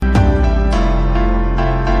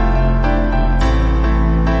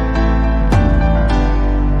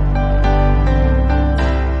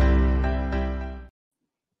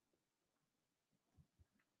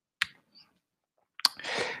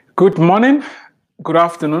Good morning, good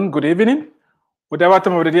afternoon, good evening. Whatever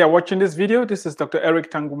time of the day you're watching this video, this is Dr.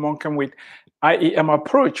 Eric Tangumonkem with IEM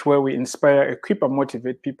Approach, where we inspire, equip, and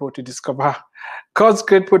motivate people to discover God's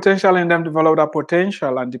great potential in them, develop that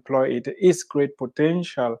potential, and deploy it. There is great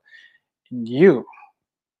potential in you.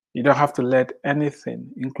 You don't have to let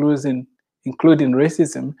anything, including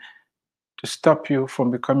racism, to stop you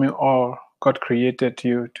from becoming all God created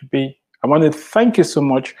you to be. I want to thank you so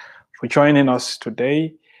much for joining us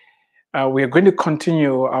today. We are going to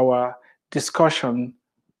continue our discussion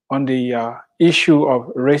on the issue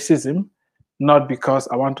of racism, not because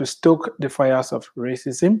I want to stoke the fires of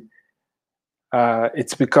racism.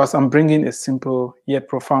 It's because I'm bringing a simple yet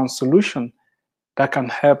profound solution that can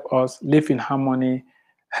help us live in harmony,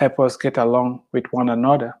 help us get along with one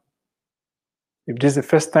another. If this is the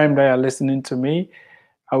first time that you're listening to me,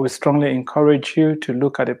 I would strongly encourage you to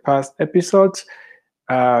look at the past episodes.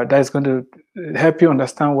 That is going to help you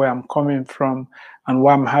understand where I'm coming from and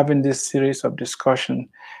why I'm having this series of discussion.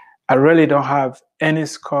 I really don't have any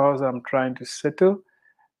scores I'm trying to settle.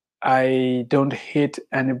 I don't hate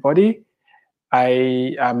anybody.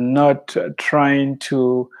 I am not trying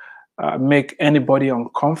to make anybody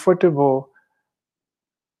uncomfortable.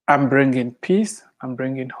 I'm bringing peace. I'm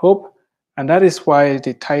bringing hope. And that is why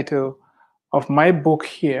the title of my book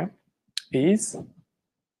here is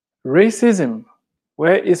Racism.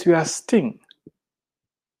 Where is your sting?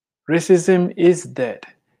 Racism is dead.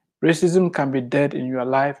 Racism can be dead in your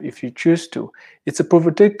life if you choose to. It's a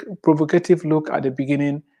provocative look at the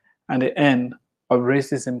beginning and the end of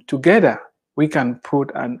racism. Together, we can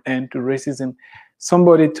put an end to racism.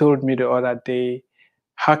 Somebody told me the other day,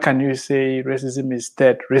 how can you say racism is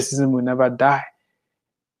dead? Racism will never die.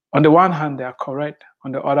 On the one hand, they are correct.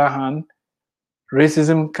 On the other hand,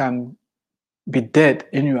 racism can be dead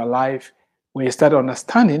in your life when you start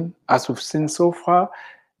understanding, as we've seen so far,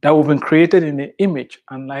 that we've been created in the image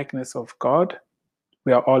and likeness of God.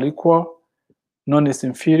 We are all equal. None is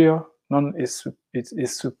inferior. None is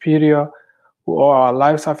superior. All our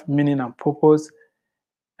lives have meaning and purpose,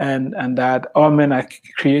 and that all men are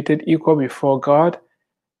created equal before God.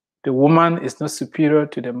 The woman is not superior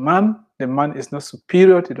to the man. The man is not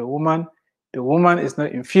superior to the woman. The woman is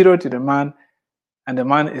not inferior to the man, and the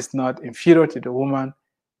man is not inferior to the woman.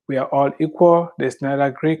 We are all equal. There's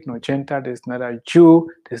neither Greek nor Gentile. There's neither Jew.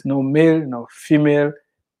 There's no male nor female.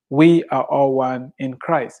 We are all one in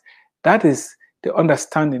Christ. That is the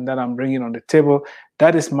understanding that I'm bringing on the table.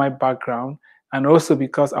 That is my background. And also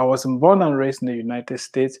because I was born and raised in the United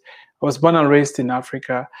States, I was born and raised in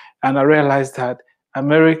Africa, and I realized that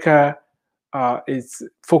America is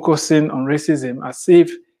focusing on racism as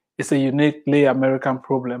if it's a uniquely American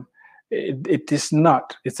problem. It is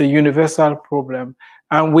not. It's a universal problem.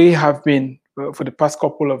 And we have been, for the past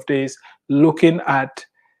couple of days, looking at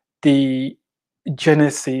the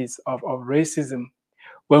genesis of racism.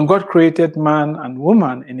 When God created man and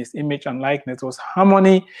woman in his image and likeness, there was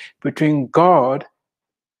harmony between God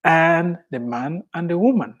and the man and the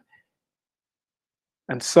woman.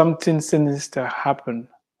 And something sinister happened.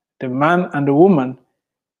 The man and the woman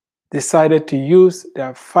decided to use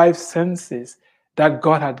their 5 senses that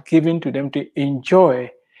God had given to them to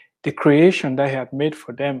enjoy the creation that he had made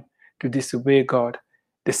for them, to disobey God.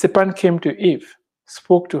 The serpent came to Eve,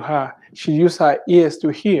 spoke to her. She used her ears to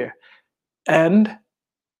hear and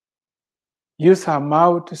used her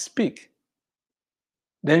mouth to speak.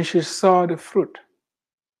 Then she saw the fruit,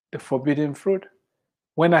 the forbidden fruit,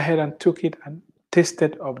 went ahead and took it and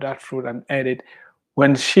tasted of that fruit and ate it.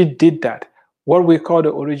 When she did that, what we call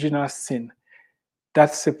the original sin,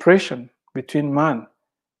 that separation between man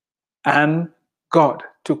and God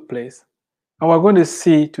took place. And we're going to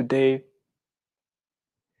see today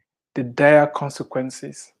the dire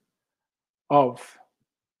consequences of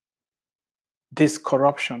this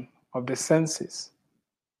corruption of the senses.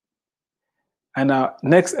 And our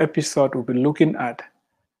next episode will be looking at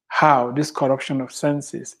how this corruption of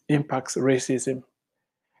senses impacts racism.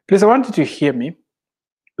 Please, I want you to hear me.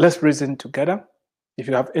 Let's reason together. If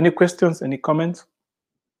you have any questions, any comments,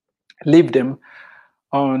 leave them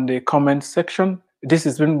on the comment section. This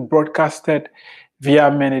has been broadcasted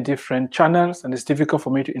via many different channels, and it's difficult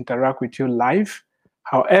for me to interact with you live.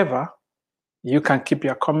 However, you can keep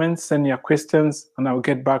your comments, send your questions, and I'll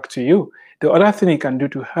get back to you. The other thing you can do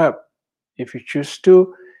to help, if you choose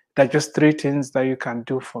to, there are just 3 things that you can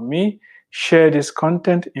do for me. Share this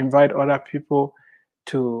content, invite other people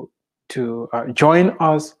to join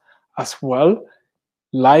us as well.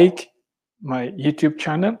 Like my YouTube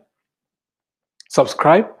channel,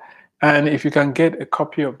 subscribe, and if you can get a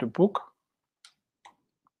copy of the book,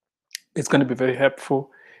 it's going to be very helpful.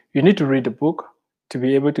 You need to read the book to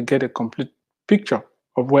be able to get a complete picture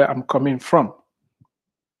of where I'm coming from.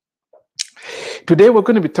 Today, we're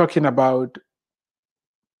going to be talking about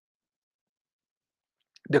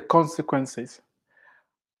the consequences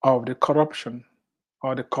of the corruption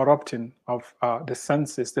or the corrupting of the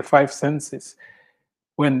senses, the five senses.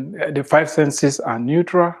 When the five senses are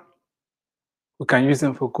neutral, we can use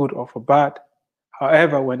them for good or for bad.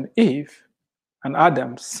 However, when Eve and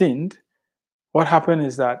Adam sinned, what happened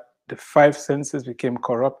is that the five senses became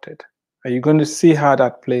corrupted. Are you going to see how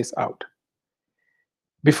that plays out?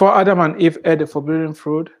 Before Adam and Eve ate the forbidden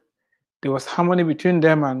fruit, there was harmony between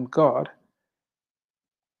them and God.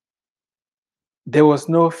 There was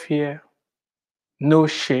no fear, no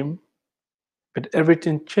shame, but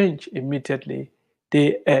everything changed immediately.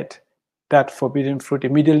 They ate that forbidden fruit.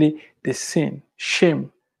 Immediately, the sin,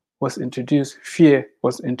 shame was introduced, fear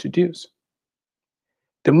was introduced.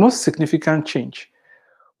 The most significant change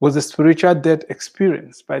was the spiritual death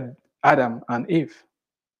experienced by Adam and Eve.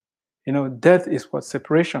 You know, death is what?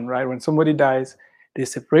 Separation, right? When somebody dies,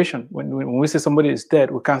 there's separation. When we say somebody is dead,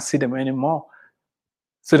 we can't see them anymore.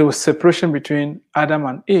 So there was separation between Adam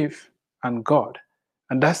and Eve and God.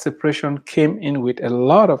 And that separation came in with a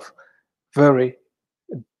lot of very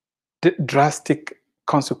drastic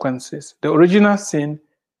consequences. The original sin,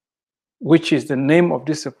 which is the name of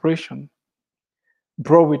this separation,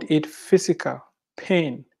 brought with it physical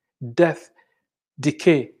pain, death,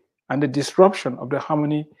 decay, and the disruption of the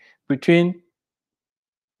harmony between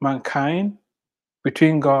mankind,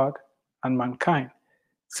 between God and mankind.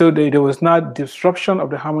 So there was not disruption of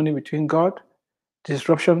the harmony between God,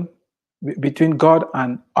 disruption between God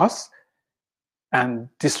and us, and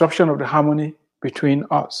disruption of the harmony between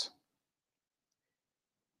us.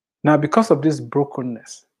 Now, because of this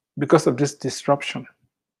brokenness, because of this disruption,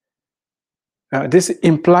 this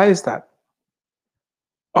implies that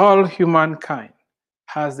all humankind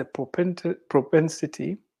has the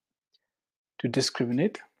propensity to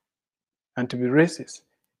discriminate and to be racist,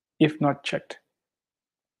 if not checked.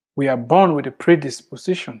 We are born with a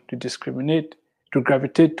predisposition to discriminate, to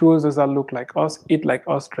gravitate towards those that look like us, eat like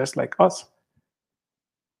us, dress like us.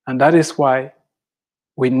 And that is why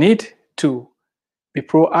we need to be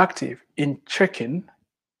proactive in checking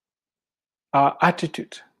our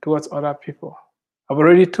attitude towards other people. I've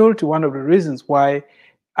already told you one of the reasons why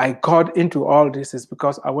I got into all this is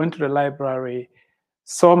because I went to the library,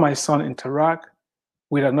 saw my son interact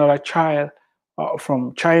with another child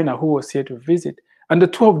from China who was here to visit, and the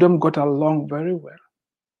two of them got along very well.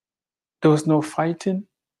 There was no fighting.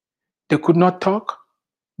 They could not talk,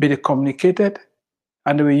 but they communicated,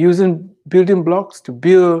 and they were using building blocks to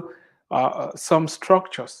build some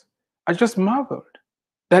structures. I just marveled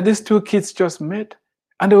that these two kids just met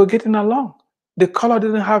and they were getting along. The color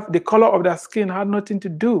of their skin had nothing to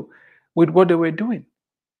do with what they were doing.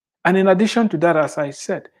 And in addition to that, as I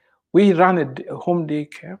said, we ran a home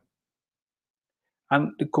daycare,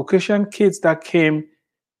 and the Caucasian kids that came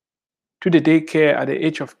to the daycare at the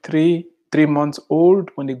age of 3 months old,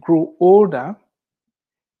 when they grew older,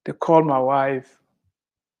 they called my wife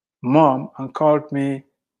Mom and called me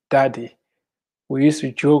Daddy. We used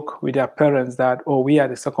to joke with their parents that, oh, we are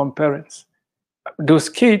the second parents. Those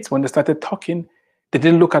kids, when they started talking, they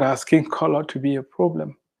didn't look at our skin color to be a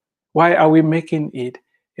problem. Why are we making it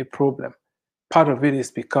a problem? Part of it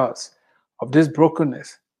is because of this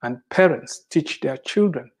brokenness, and parents teach their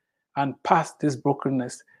children and pass this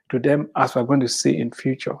brokenness to them, as we're going to see in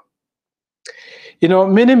future. You know,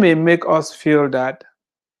 many may make us feel that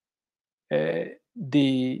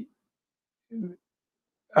the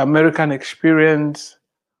American experience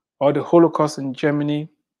or the Holocaust in Germany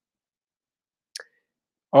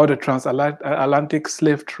or the transatlantic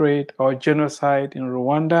slave trade or genocide in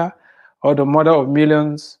Rwanda or the murder of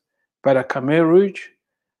millions by the Khmer Rouge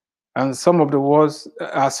and some of the worst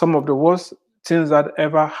things that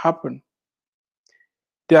ever happened.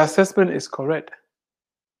 The assessment is correct,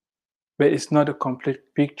 but it's not a complete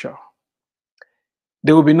picture.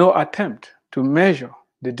 There will be no attempt to measure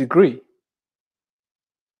the degree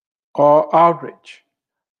or outrage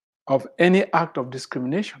of any act of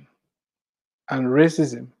discrimination and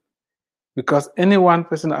racism, because any one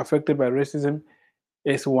person affected by racism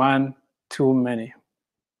is one too many.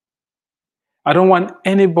 I don't want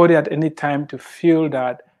anybody at any time to feel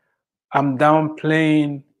that I'm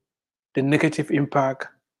downplaying the negative impact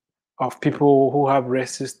of people who have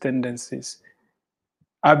racist tendencies.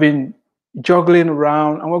 I've been juggling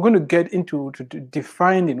around, and we're going to get into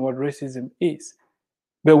defining what racism is.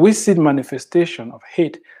 But we see manifestation of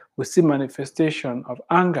hate, we see manifestation of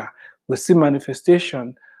anger, we see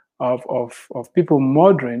manifestation of people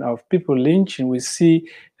murdering, of people lynching. We see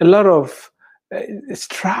a lot of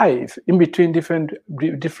strife in between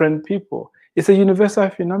different people. It's a universal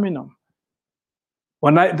phenomenon.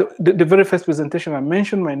 When the very first presentation, I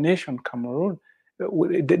mentioned my nation, Cameroon,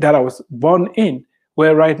 that I was born in,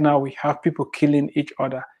 where right now we have people killing each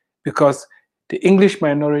other because the English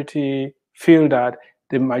minority feel that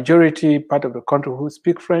the majority part of the country who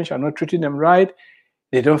speak French are not treating them right.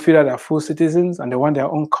 They don't feel that they're full citizens and they want their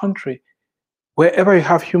own country. Wherever you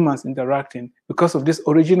have humans interacting, because of this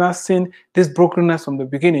original sin, this brokenness from the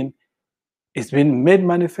beginning, it's been made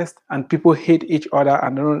manifest and people hate each other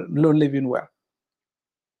and don't living well.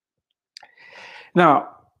 Now,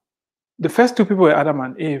 the first two people were Adam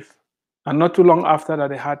and Eve, and not too long after that,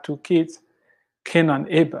 they had two kids, Cain and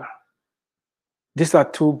Abel. These are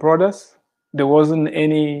two brothers. There wasn't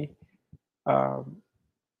any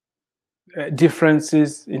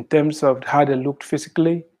differences in terms of how they looked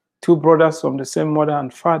physically. Two brothers from the same mother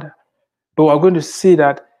and father. But we're going to see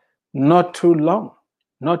that not too long,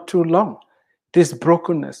 this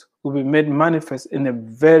brokenness will be made manifest in a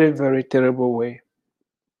very, very terrible way.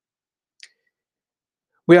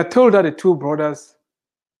 We are told that the two brothers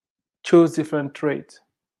chose different traits.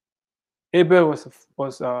 Abel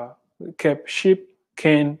kept sheep,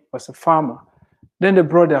 Cain was a farmer. Then they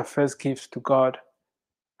brought their first gifts to God,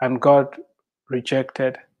 and God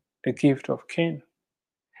rejected the gift of Cain.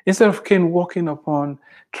 Instead of Cain walking upon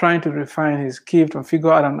trying to refine his gift and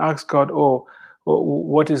figure out and ask God, oh,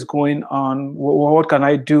 what is going on? What can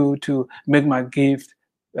I do to make my gift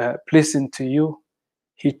pleasing to you?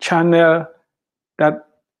 He channeled that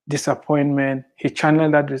disappointment, he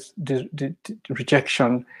channeled that the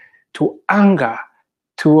rejection to anger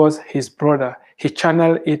towards his brother. He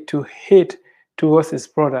channeled it to hate towards his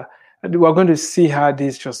brother. And we're going to see how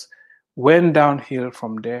this just went downhill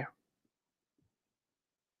from there.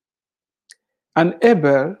 And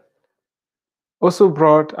Abel also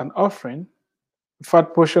brought an offering, a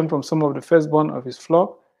fat portion from some of the firstborn of his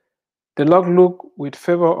flock. The Lord looked with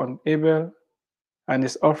favor on Abel and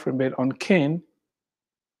his offering, but on Cain,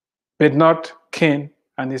 but not Cain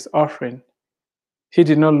and his offering. He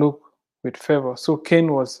did not look with favor. So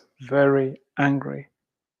Cain was very angry,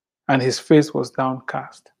 and his face was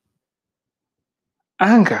downcast.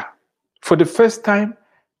 Anger. For the first time,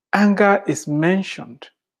 anger is mentioned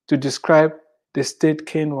to describe the state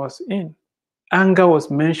Cain was in. Anger was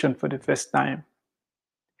mentioned for the first time.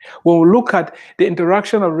 When we look at the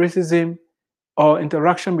interaction of racism or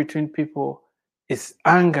interaction between people, it's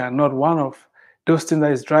anger, not one of those things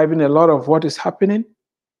that is driving a lot of what is happening.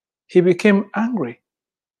 He became angry,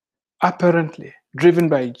 apparently driven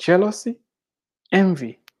by jealousy,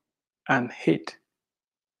 envy, and hate.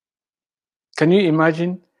 Can you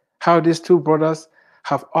imagine how these two brothers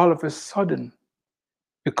have all of a sudden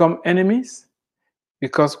become enemies?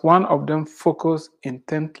 Because one of them focused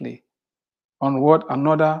intently on what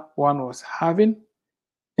another one was having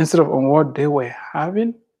instead of on what they were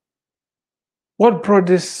having. What brought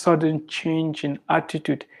this sudden change in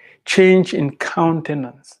attitude, change in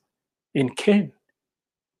countenance in Cain?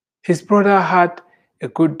 His brother had a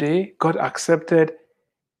good day. God accepted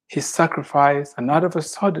his sacrifice, and out of a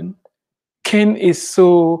sudden, Cain is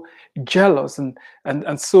so jealous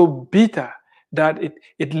and so bitter that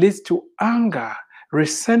it leads to anger,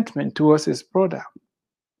 resentment towards his brother.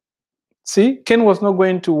 See, Cain was not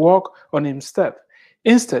going to work on himself.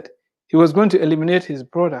 Instead, he was going to eliminate his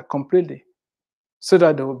brother completely so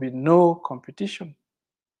that there would be no competition.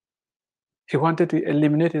 He wanted to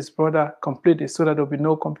eliminate his brother completely so that there would be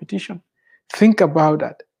no competition. Think about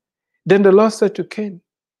that. Then the Lord said to Cain,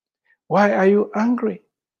 "Why are you angry?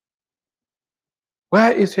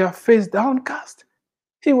 Why is your face downcast?"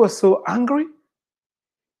 He was so angry.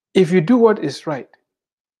 If you do what is right,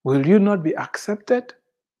 will you not be accepted?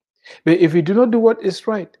 But if you do not do what is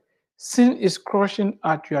right, sin is crushing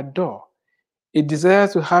at your door. It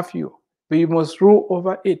desires to have you, but you must rule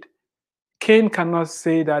over it. Cain cannot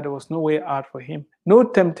say that there was no way out for him. No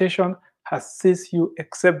temptation has seized you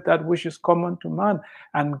except that which is common to man.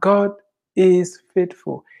 And God is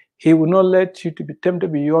faithful. He will not let you to be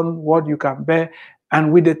tempted beyond what you can bear.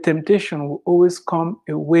 And with the temptation will always come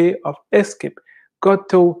a way of escape. God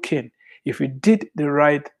told Cain, if you did the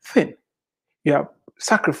right thing, your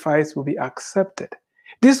sacrifice will be accepted.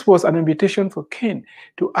 This was an invitation for Cain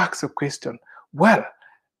to ask a question. Well,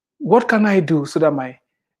 what can I do so that my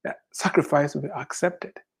sacrifice will be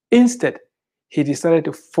accepted? Instead, he decided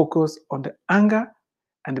to focus on the anger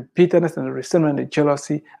and the bitterness and the resentment and the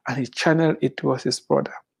jealousy, and he channeled it towards his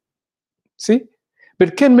brother. See?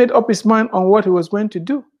 But Cain made up his mind on what he was going to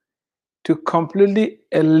do to completely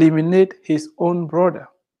eliminate his own brother.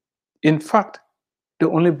 In fact, the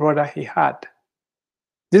only brother he had.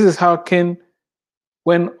 This is how Cain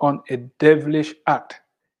went on a devilish act.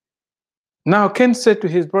 Now Cain said to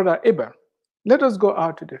his brother Abel, "Let us go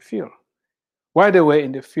out to the field." While they were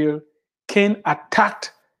in the field, Cain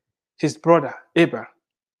attacked his brother Abel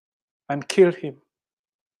and killed him.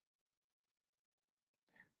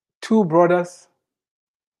 Two brothers,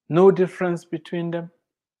 no difference between them.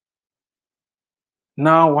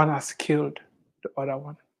 Now one has killed the other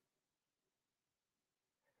one.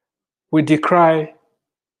 We decry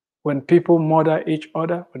when people murder each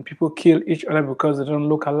other, when people kill each other because they don't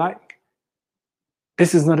look alike.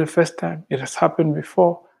 This is not the first time. It has happened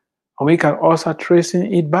before. And we can also trace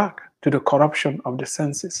it back to the corruption of the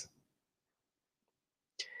senses.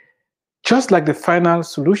 Just like the final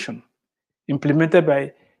solution implemented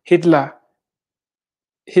by Hitler's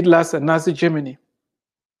Nazi Germany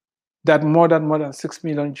that murdered more than 6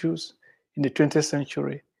 million Jews in the 20th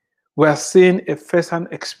century, we are seeing a first-hand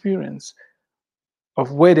experience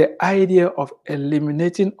of where the idea of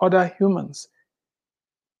eliminating other humans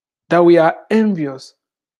that we are envious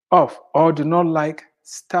of or do not like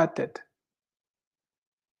started.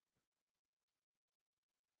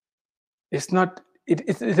 It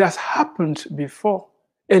has happened before.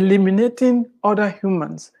 Eliminating other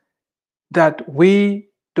humans that we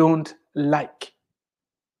don't like.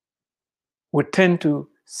 We tend to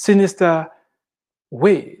sinister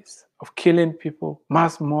ways of killing people,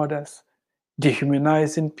 mass murders,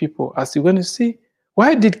 dehumanizing people. As you're going to see,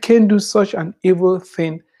 why did Cain do such an evil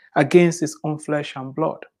thing against his own flesh and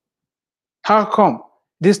blood? How come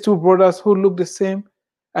these two brothers who look the same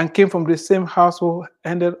and came from the same household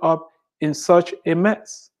ended up in such a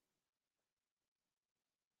mess?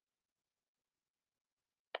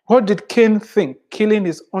 What did Cain think killing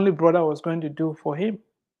his only brother was going to do for him?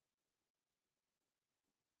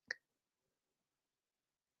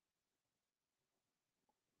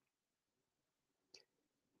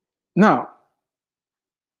 Now,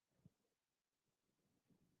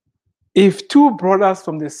 if two brothers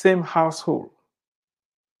from the same household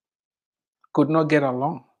could not get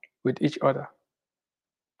along with each other,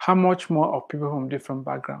 how much more of people from different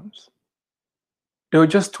backgrounds? There were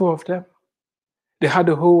just two of them. They had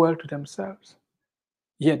the whole world to themselves,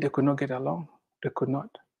 yet they could not get along. They could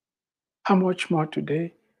not. How much more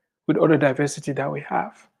today with all the diversity that we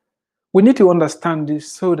have? We need to understand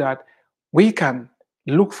this so that we can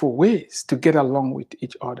look for ways to get along with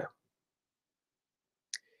each other.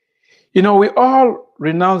 You know, we all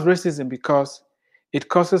renounce racism because it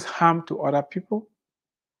causes harm to other people,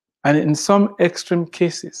 and in some extreme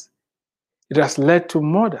cases, it has led to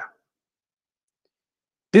murder.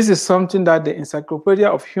 This is something that the Encyclopedia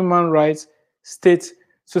of Human Rights states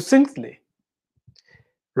succinctly.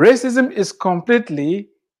 Racism is completely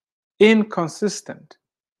inconsistent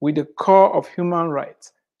with the core of human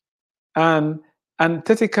rights and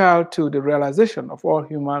antithetical to the realization of all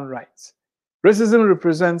human rights. Racism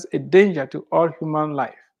represents a danger to all human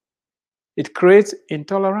life. It creates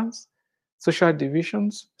intolerance, social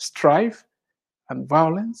divisions, strife, and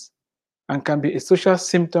violence, and can be a social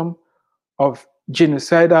symptom of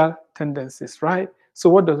genocidal tendencies, right? So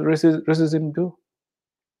what does racism do?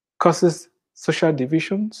 Causes social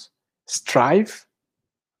divisions, strife,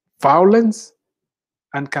 violence,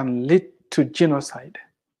 and can lead to genocide.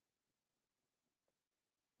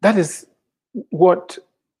 That is what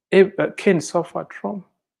Cain suffered from.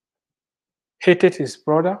 Hated his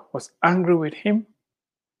brother, was angry with him,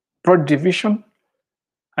 brought division,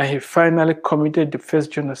 and he finally committed the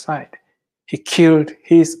first genocide. He killed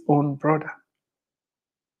his own brother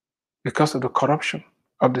because of the corruption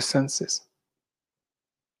of the senses.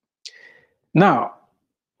 Now,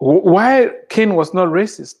 why Cain was not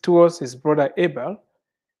racist towards his brother Abel,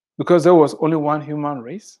 because there was only one human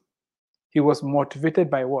race, he was motivated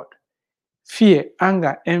by what? Fear,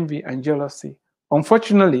 anger, envy, and jealousy.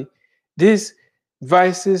 Unfortunately, these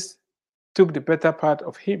vices took the better part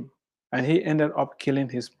of him, and he ended up killing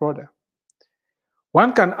his brother.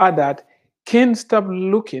 One can add that Cain stopped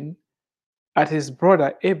looking at his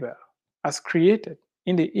brother Abel as created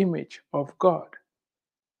in the image of God.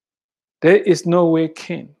 There is no way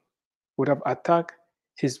Cain would have attacked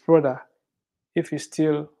his brother if he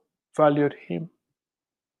still valued him.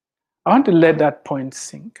 I want to let that point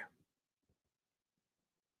sink.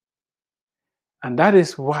 And that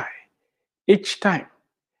is why each time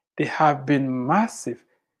there have been massive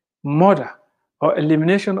murder or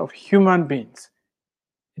elimination of human beings,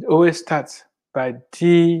 it always starts by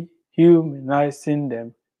dehumanizing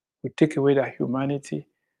them. We take away their humanity.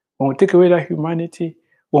 When we take away their humanity,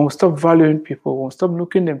 when we stop valuing people, when we stop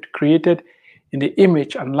looking at them created in the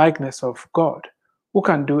image and likeness of God, who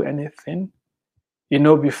can do anything? You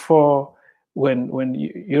know, before when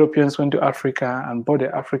Europeans went to Africa and bought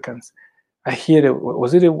the Africans, I hear that,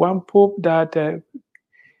 was it the one pope that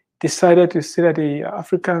decided to say that the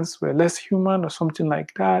Africans were less human or something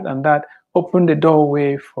like that, and that opened the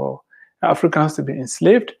doorway for Africans to be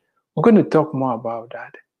enslaved? We're going to talk more about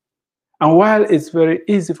that. And while it's very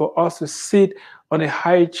easy for us to sit on a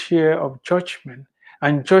high chair of judgment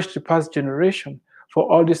and judge the past generation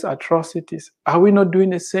for all these atrocities, are we not doing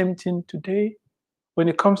the same thing today? When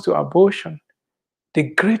it comes to abortion, the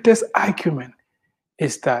greatest argument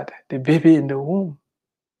is that the baby in the womb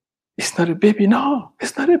is not a baby. No,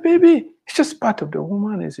 it's not a baby. It's just part of the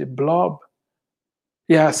woman. It's a blob.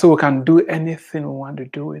 Yeah, so we can do anything we want to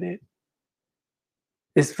do with it.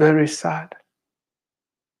 It's very sad.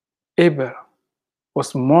 Abel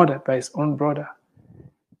was murdered by his own brother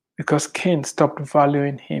because Cain stopped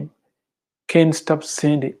valuing him. Cain stopped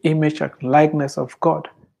seeing the image and likeness of God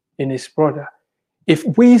in his brother. If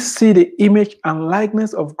we see the image and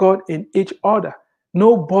likeness of God in each other,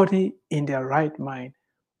 nobody in their right mind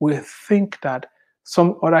will think that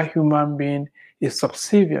some other human being is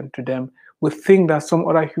subservient to them, will think that some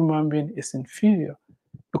other human being is inferior.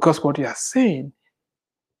 Because what you are saying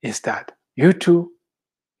is that you two,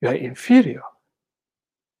 you are inferior.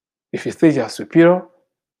 If you say you are superior,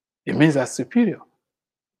 it means that's superior.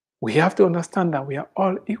 We have to understand that we are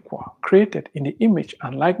all equal, created in the image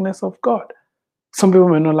and likeness of God. Some people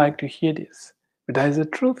may not like to hear this, but that is the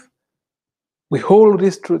truth. We hold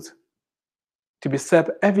this truth to be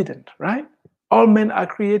self-evident, right? All men are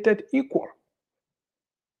created equal.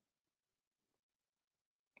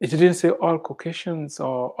 It didn't say all Caucasians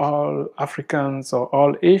or all Africans or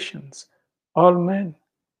all Asians, all men.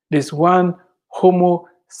 There's one Homo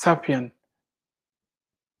sapien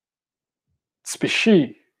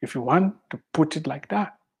species, if you want to put it like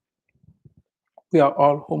that. We are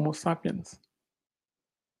all Homo sapiens.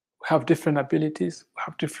 We have different abilities, we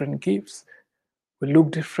have different gifts, we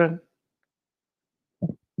look different.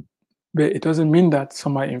 But it doesn't mean that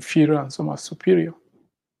some are inferior and some are superior.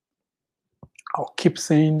 I'll keep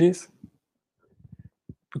saying this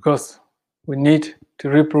because we need to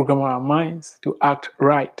reprogram our minds to act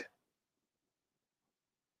right.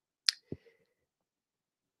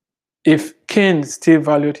 If Cain still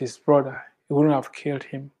valued his brother, he wouldn't have killed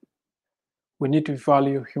him. We need to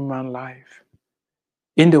value human life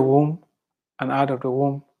in the womb and out of the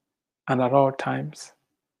womb and at all times.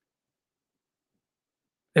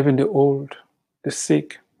 Even the old, the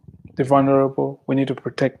sick, the vulnerable, we need to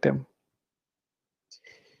protect them.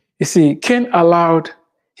 You see, Cain allowed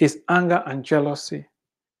his anger and jealousy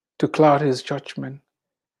to cloud his judgment,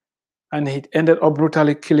 and he ended up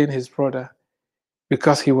brutally killing his brother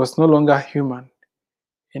because he was no longer human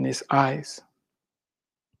in his eyes.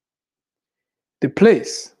 The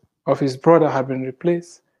place of his brother had been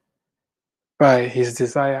replaced by his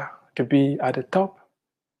desire to be at the top.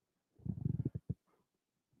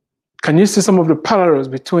 Can you see some of the parallels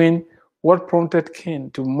between what prompted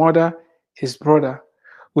Cain to murder his brother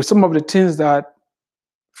with some of the things that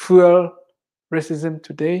fuel racism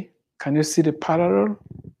today? Can you see the parallel?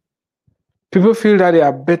 People feel that they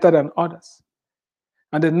are better than others.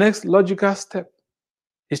 And the next logical step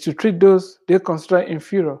is to treat those they consider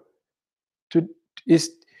inferior. The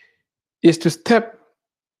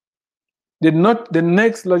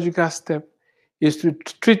next logical step is to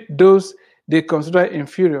treat those they consider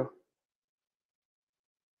inferior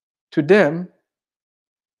to them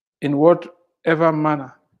in whatever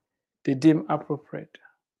manner they deem appropriate.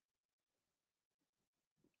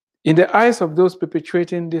 In the eyes of those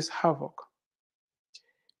perpetuating this havoc,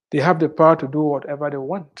 they have the power to do whatever they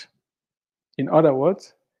want. In other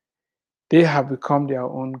words, they have become their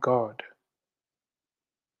own God.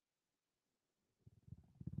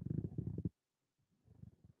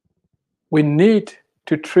 We need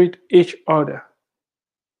to treat each other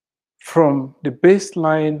from the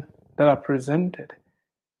baseline that are presented,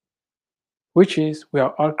 which is we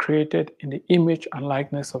are all created in the image and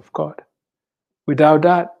likeness of God. Without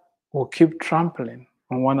that, we'll keep trampling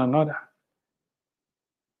on one another.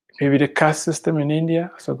 Maybe the caste system in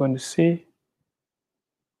India, as we're going to see,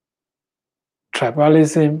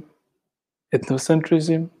 tribalism,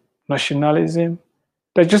 ethnocentrism, nationalism.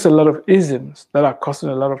 There are just a lot of isms that are causing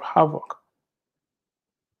a lot of havoc.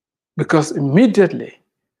 Because immediately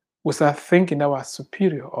we start thinking that we're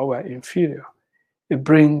superior or we're inferior, it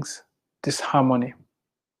brings disharmony.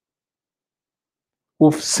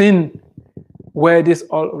 We've seen where this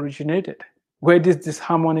all originated, where this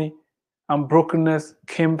disharmony and brokenness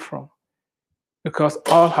came from, because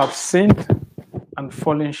all have sinned and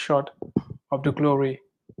fallen short of the glory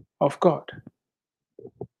of God.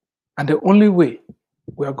 And the only way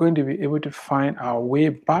we are going to be able to find our way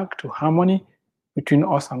back to harmony between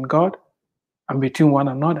us and God and between one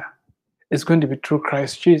another. It's going to be through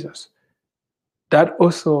Christ Jesus. That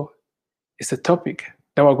also is a topic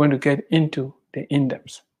that we're going to get into the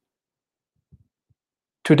in-depth.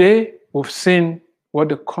 Today, we've seen what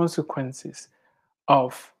the consequences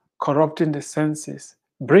of corrupting the senses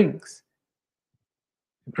brings.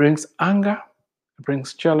 It brings anger, it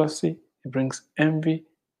brings jealousy, it brings envy,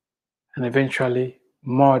 and eventually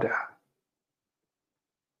murder.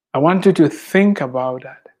 I want you to think about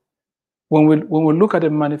that. When we look at the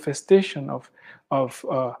manifestation of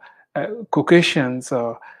Caucasians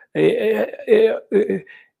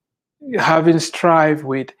having strife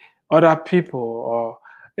with other people, or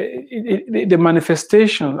the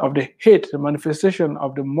manifestation of the hate, the manifestation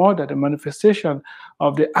of the murder, the manifestation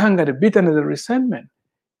of the anger, the bitterness, the resentment,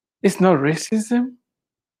 it's not racism.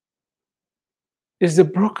 It's the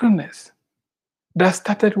brokenness that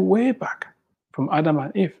started way back from Adam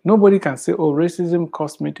and Eve. Nobody can say, oh, racism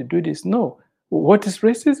caused me to do this. No. What is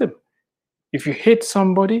racism? If you hate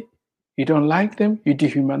somebody, you don't like them, you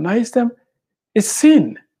dehumanize them, it's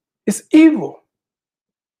sin. It's evil.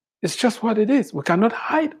 It's just what it is. We cannot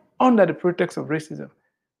hide under the pretext of racism.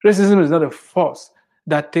 Racism is not a force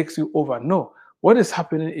that takes you over. No. What is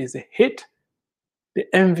happening is the hate, the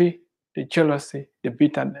envy, the jealousy, the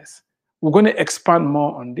bitterness. We're going to expand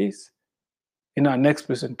more on this in our next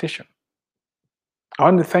presentation. I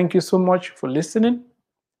want to thank you so much for listening.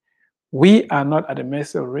 We are not at the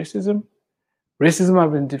mercy of racism. Racism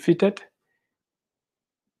has been defeated.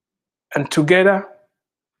 And together,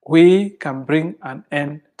 we can bring an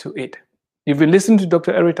end to it. You've been listening to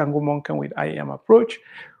Dr. Eric Tangu Monken with IAM Approach,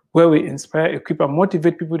 where we inspire, equip, and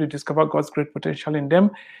motivate people to discover God's great potential in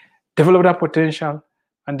them, develop that potential,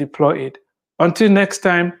 and deploy it. Until next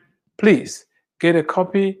time, please get a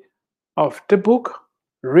copy of the book,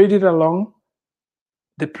 read it along,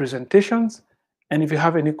 the presentations, and if you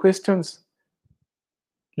have any questions,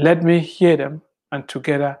 let me hear them, and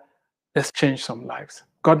together, let's change some lives.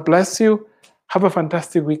 God bless you. Have a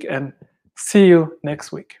fantastic weekend. See you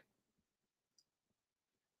next week.